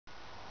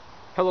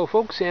Hello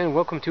folks, and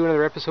welcome to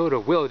another episode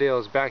of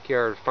Willowdale's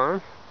Backyard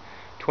Farm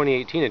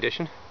 2018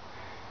 edition.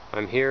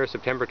 I'm here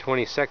September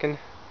 22nd,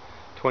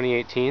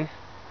 2018,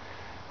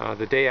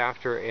 the day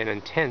after an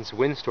intense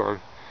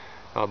windstorm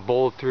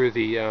bowled through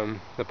the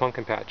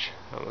pumpkin patch.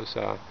 That was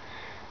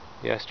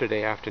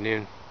yesterday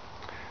afternoon.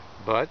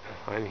 But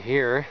I'm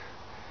here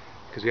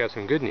because we have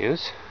some good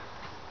news.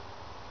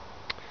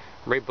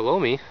 Right below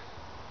me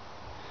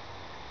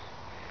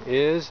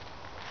is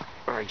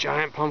our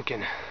giant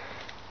pumpkin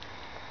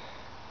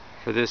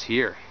for this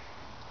year,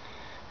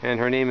 and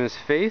her name is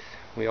Faith.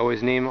 We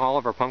always name all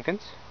of our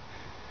pumpkins,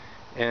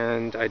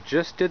 and I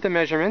just did the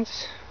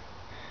measurements,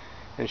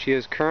 and she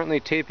is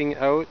currently taping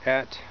out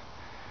at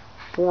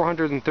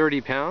 430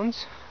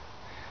 pounds,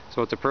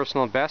 so it's a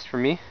personal best for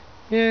me.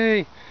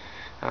 Yay!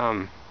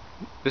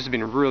 This has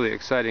been really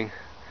exciting,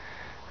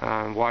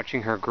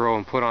 watching her grow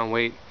and put on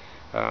weight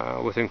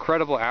with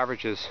incredible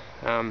averages.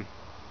 At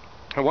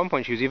one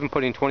point she was even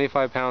putting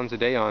 25 pounds a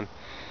day on,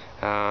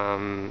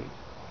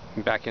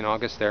 back in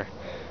August there.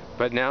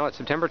 But now at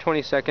September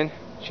 22nd,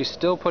 she's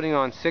still putting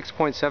on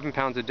 6.7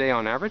 pounds a day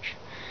on average,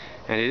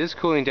 and it is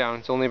cooling down.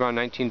 It's only around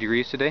 19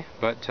 degrees today,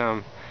 but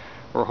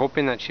we're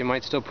hoping that she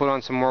might still put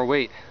on some more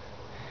weight.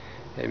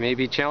 It may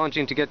be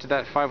challenging to get to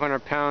that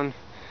 500 pound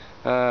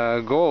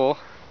goal,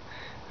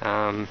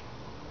 but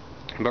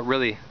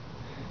really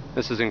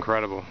this is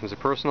incredible. It's a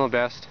personal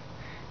best,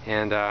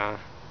 and I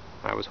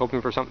was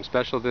hoping for something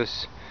special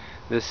this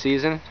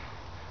season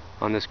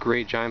on this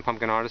great giant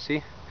pumpkin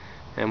odyssey,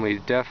 and we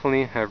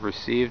definitely have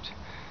received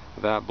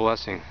that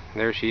blessing.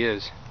 There she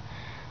is.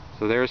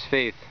 So there's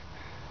Faith,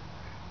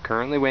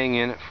 currently weighing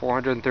in at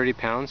 430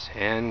 pounds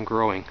and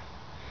growing.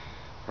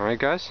 Alright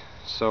guys,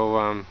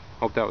 so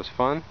hope that was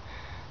fun.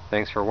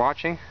 Thanks for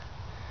watching.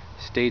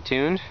 Stay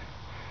tuned.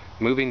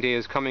 Moving day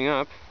is coming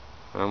up,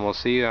 and we'll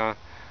see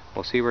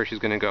where she's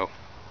going to go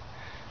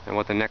and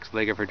what the next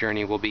leg of her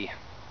journey will be.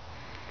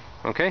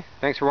 Okay,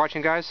 thanks for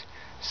watching guys.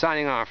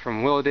 Signing off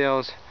from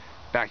Willowdale's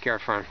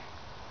Backyard Farm.